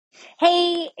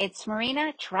Hey, it's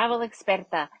Marina Travel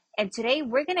Experta, and today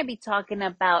we're going to be talking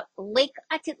about Lake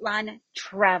Atitlan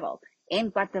travel in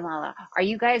Guatemala. Are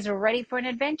you guys ready for an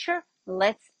adventure?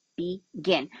 Let's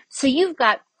begin. So you've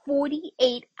got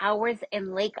 48 hours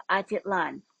in Lake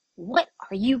Atitlan. What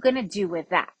are you going to do with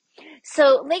that?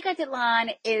 So Lake Atitlan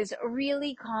is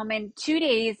really common. 2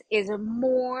 days is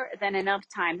more than enough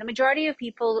time. The majority of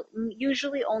people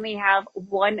usually only have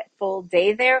one full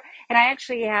day there. And I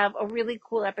actually have a really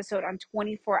cool episode on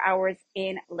 24 hours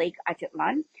in Lake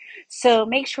Atitlan. So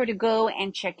make sure to go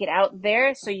and check it out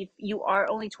there. So you are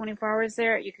only 24 hours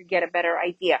there, you could get a better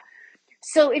idea.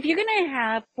 So if you're going to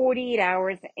have 48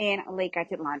 hours in Lake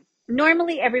Atitlan,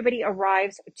 normally everybody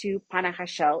arrives to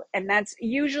Panajachel, and that's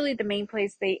usually the main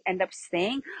place they end up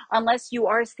staying, unless you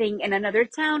are staying in another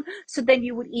town. So then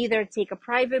you would either take a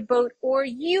private boat, or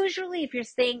usually if you're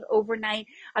staying overnight,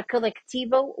 a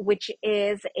colectivo, which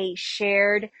is a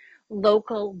shared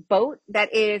local boat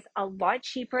that is a lot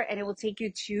cheaper, and it will take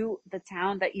you to the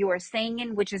town that you are staying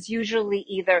in, which is usually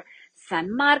either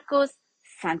San Marcos,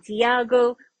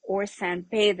 Santiago, or San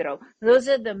Pedro. Those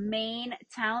are the main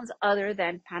towns other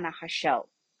than Panajachel.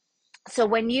 So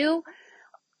when you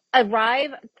arrive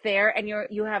there and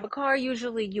you have a car,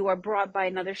 usually you are brought by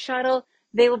another shuttle.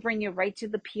 They will bring you right to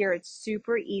the pier. It's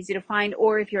super easy to find.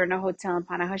 Or if you're in a hotel in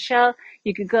Panajachel,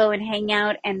 you could go and hang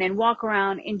out and then walk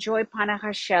around, enjoy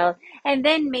Panajachel, and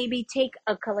then maybe take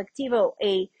a colectivo,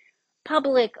 a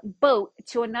public boat,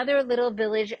 to another little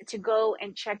village to go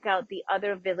and check out the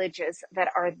other villages that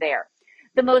are there.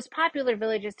 The most popular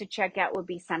villages to check out would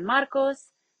be San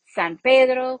Marcos, San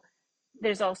Pedro.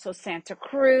 There's also Santa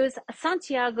Cruz.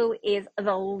 Santiago is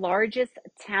the largest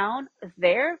town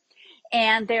there,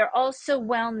 and they're also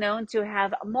well known to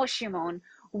have Moshimon,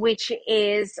 which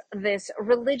is this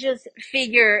religious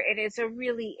figure. It is a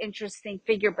really interesting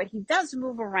figure, but he does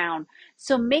move around.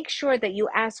 So make sure that you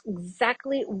ask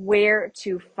exactly where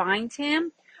to find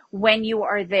him when you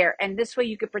are there. And this way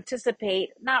you could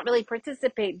participate, not really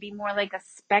participate, be more like a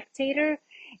spectator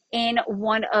in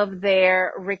one of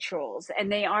their rituals, and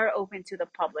they are open to the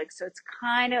public. So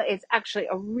it's actually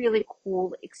a really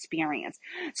cool experience.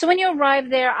 So when you arrive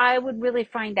there, I would really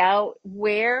find out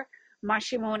where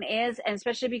Mashimon is, and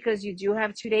especially because you do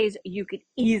have 2 days, you could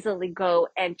easily go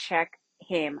and check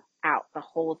him out, the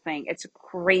whole thing. It's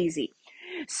crazy.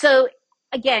 So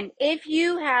again, if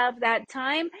you have that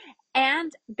time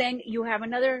and then you have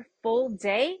another full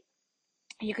day,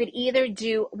 you could either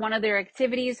do one of their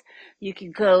activities. You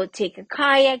could go take a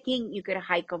kayaking. You could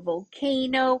hike a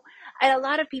volcano. And a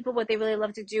lot of people, what they really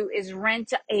love to do is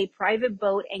rent a private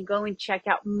boat and go and check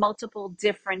out multiple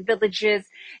different villages.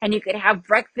 And you could have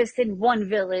breakfast in one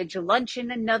village, lunch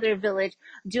in another village,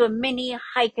 do a mini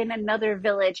hike in another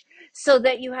village, so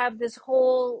that you have this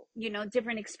whole,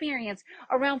 different experience.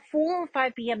 Around 4 or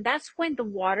 5 p.m., that's when the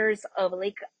waters of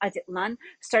Lake Atitlan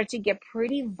start to get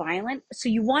pretty violent. So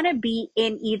you want to be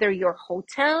in either your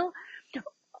hotel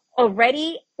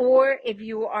already, or if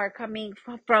you are coming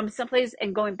from someplace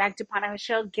and going back to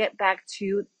Panajachel, get back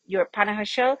to your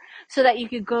Panajachel so that you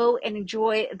could go and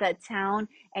enjoy the town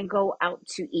and go out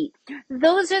to eat.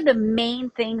 Those are the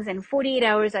main things. In 48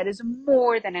 hours, that is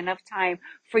more than enough time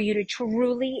for you to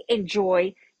truly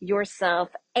enjoy yourself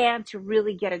and to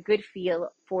really get a good feel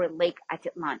for Lake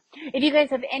Atitlan. If you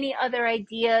guys have any other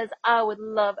ideas, I would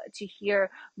love to hear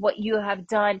what you have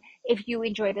done. If you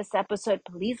enjoyed this episode,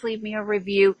 please leave me a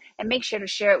review and make sure to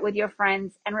share it with your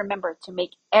friends. And remember to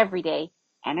make every day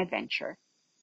an adventure.